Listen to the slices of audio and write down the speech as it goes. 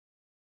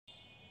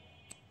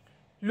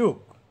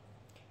Look,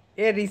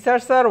 a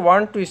researcher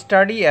wants to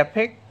study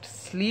effect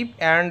sleep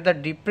and the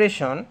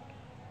depression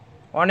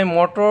on a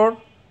motor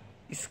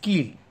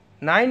skill.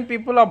 9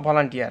 people are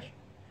volunteer.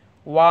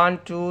 1,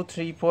 2,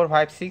 3, 4,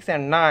 5, 6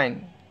 and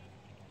 9.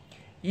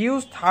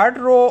 Use third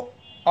row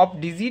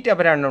of digit of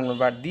a random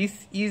number.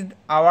 This is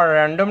our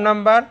random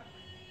number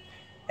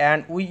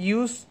and we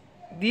use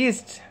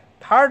this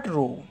third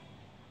row.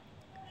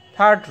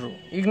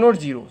 Ignore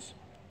zeros.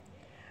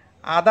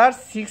 Other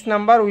 6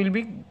 number will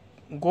be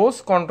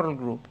goes control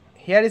group.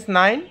 Here is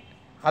 9,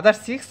 other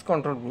 6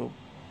 control group.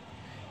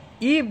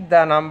 If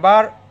the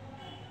number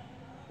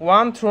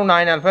 1 through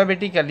 9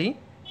 alphabetically,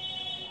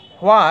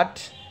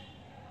 what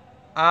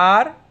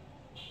are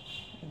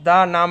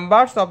the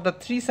numbers of the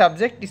 3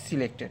 subject is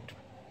selected.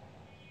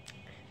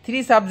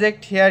 3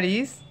 subject here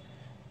is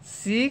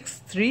 6,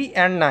 3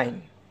 and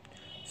 9.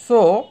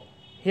 So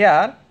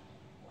here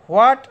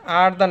what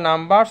are the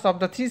numbers of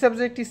the 3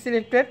 subject is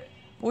selected?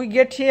 We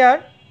get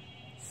here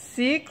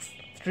 6,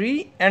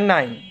 3 and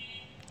 9.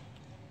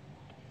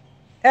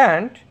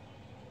 And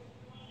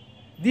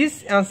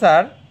this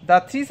answer, the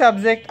 3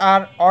 subjects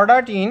are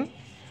ordered in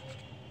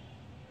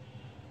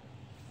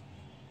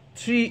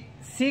 3.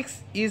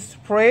 6 is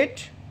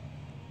Fred,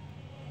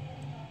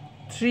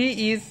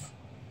 3 is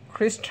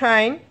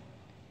Christine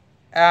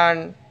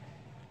and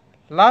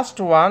last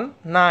one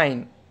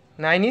 9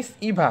 is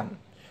Ivan.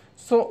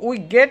 So we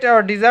get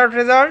our desired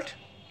result.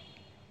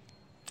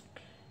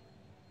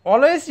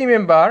 Always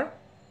remember,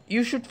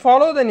 you should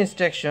follow the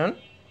instruction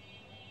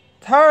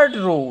third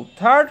row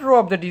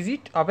of the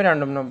digit of a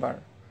random number.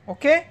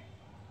 Okay,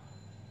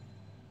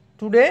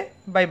 today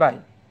bye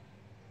bye.